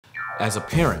As a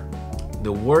parent,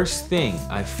 the worst thing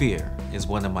I fear is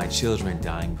one of my children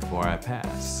dying before I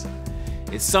pass.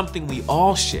 It's something we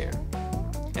all share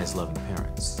as loving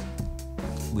parents.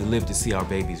 We live to see our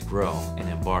babies grow and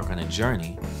embark on a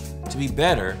journey to be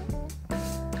better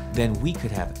than we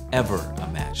could have ever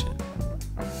imagined.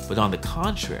 But on the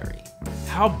contrary,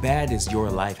 how bad does your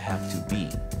life have to be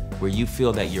where you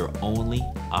feel that your only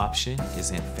option is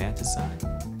infanticide?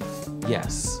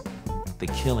 Yes, the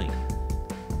killing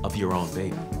of your own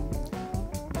baby.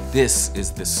 This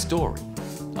is the story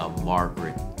of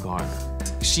Margaret Garner.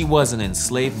 She was an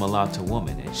enslaved mulatto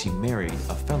woman and she married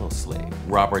a fellow slave,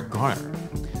 Robert Garner.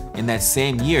 In that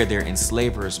same year, their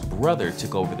enslaver's brother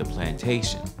took over the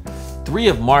plantation. 3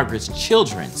 of Margaret's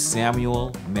children,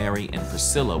 Samuel, Mary, and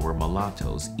Priscilla, were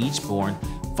mulattoes, each born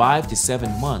 5 to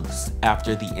 7 months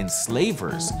after the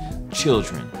enslaver's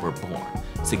children were born,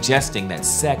 suggesting that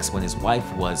sex when his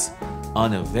wife was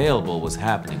unavailable was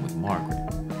happening with Margaret.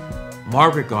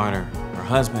 Margaret Garner, her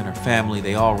husband, her family,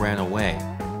 they all ran away.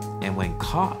 And when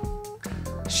caught,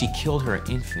 she killed her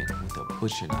infant with a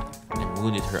butcher knife and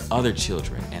wounded her other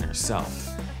children and herself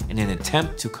in an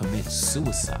attempt to commit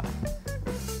suicide.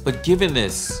 But given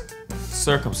this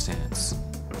circumstance,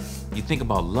 you think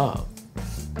about love.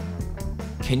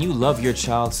 Can you love your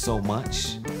child so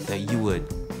much that you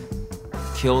would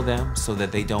kill them so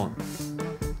that they don't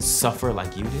suffer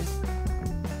like you did?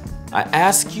 I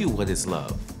ask you, what is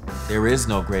love? There is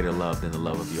no greater love than the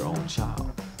love of your own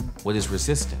child. What is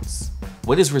resistance?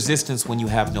 What is resistance when you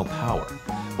have no power?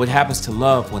 What happens to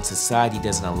love when society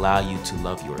doesn't allow you to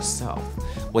love yourself?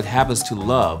 What happens to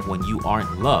love when you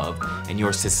aren't loved and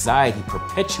your society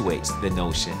perpetuates the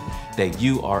notion that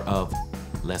you are of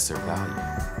lesser value?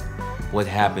 What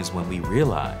happens when we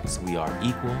realize we are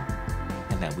equal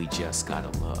and that we just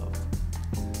gotta love?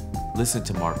 Listen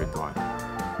to Margaret Garner,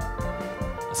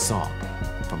 a song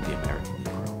from the American